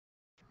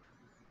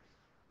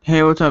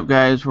Hey, what's up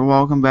guys?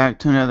 Welcome back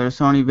to another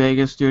Sony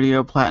Vegas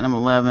Studio Platinum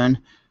 11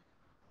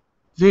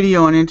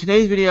 video, and in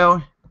today's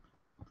video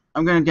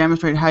I'm going to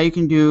demonstrate how you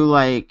can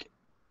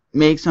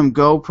make some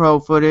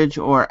GoPro footage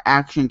or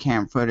action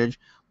cam footage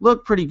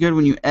look pretty good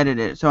when you edit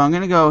it. So I'm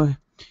going to go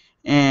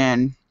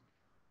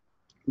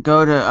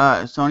to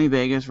Sony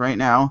Vegas right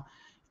now,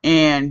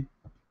 and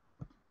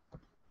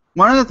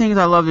one of the things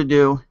I love to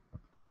do,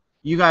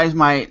 you guys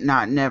might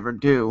not never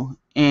do,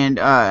 and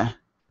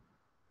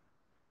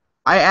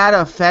I add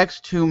effects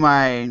to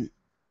my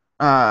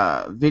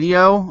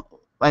video,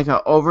 like an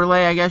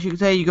overlay, I guess you could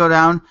say. You go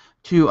down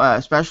to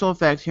special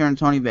effects here in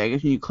Sony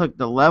Vegas, and you click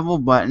the level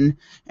button,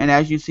 and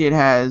as you see, it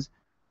has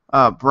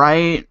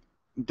bright,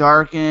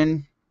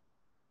 darken,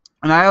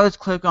 and I always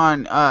click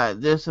on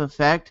this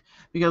effect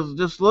because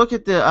just look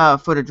at the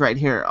footage right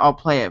here. I'll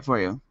play it for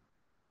you.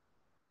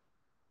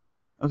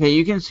 Okay,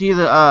 you can see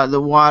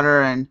the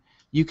water, and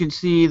you can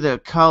see the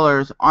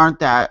colors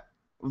aren't that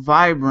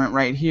vibrant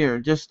right here.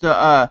 Just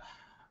the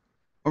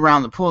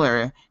around the pool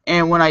area.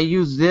 And when I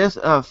use this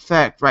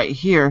effect right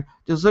here,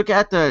 just look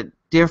at the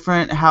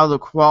different, how the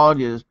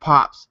quality is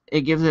pops.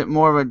 It gives it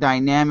more of a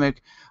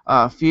dynamic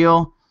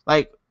feel.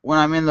 Like when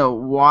I'm in the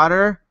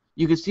water,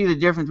 you can see the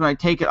difference when I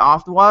take it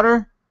off the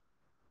water.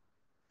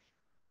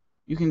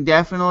 You can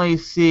definitely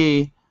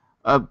see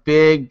a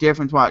big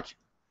difference. Watch.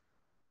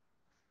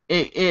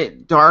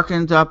 It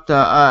darkens up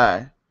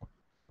the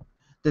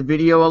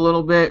video a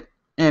little bit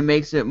and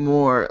makes it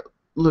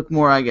look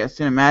more, I guess,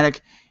 cinematic.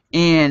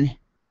 And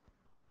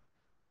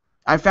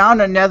I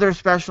found another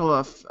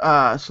special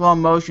slow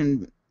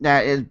motion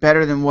that is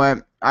better than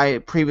what I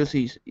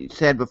previously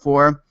said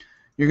before.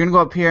 You're going to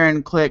go up here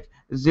and click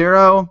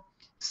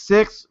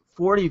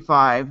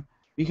 0645,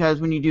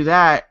 because when you do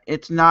that,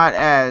 it's not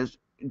as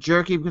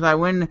jerky. Because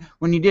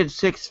when you did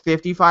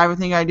 655, I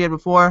think I did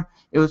before,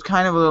 it was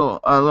kind of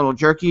a little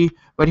jerky.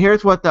 But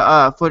here's what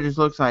the footage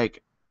looks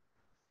like.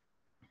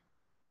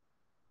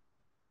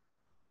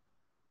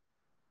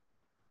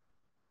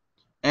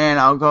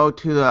 And I'll go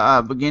to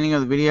the beginning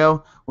of the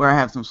video where I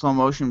have some slow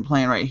motion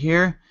playing right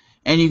here,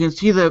 and you can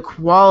see the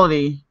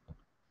quality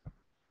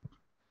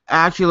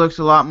actually looks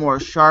a lot more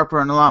sharper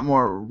and a lot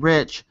more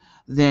rich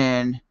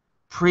than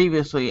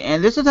previously.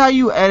 And this is how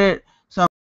you edit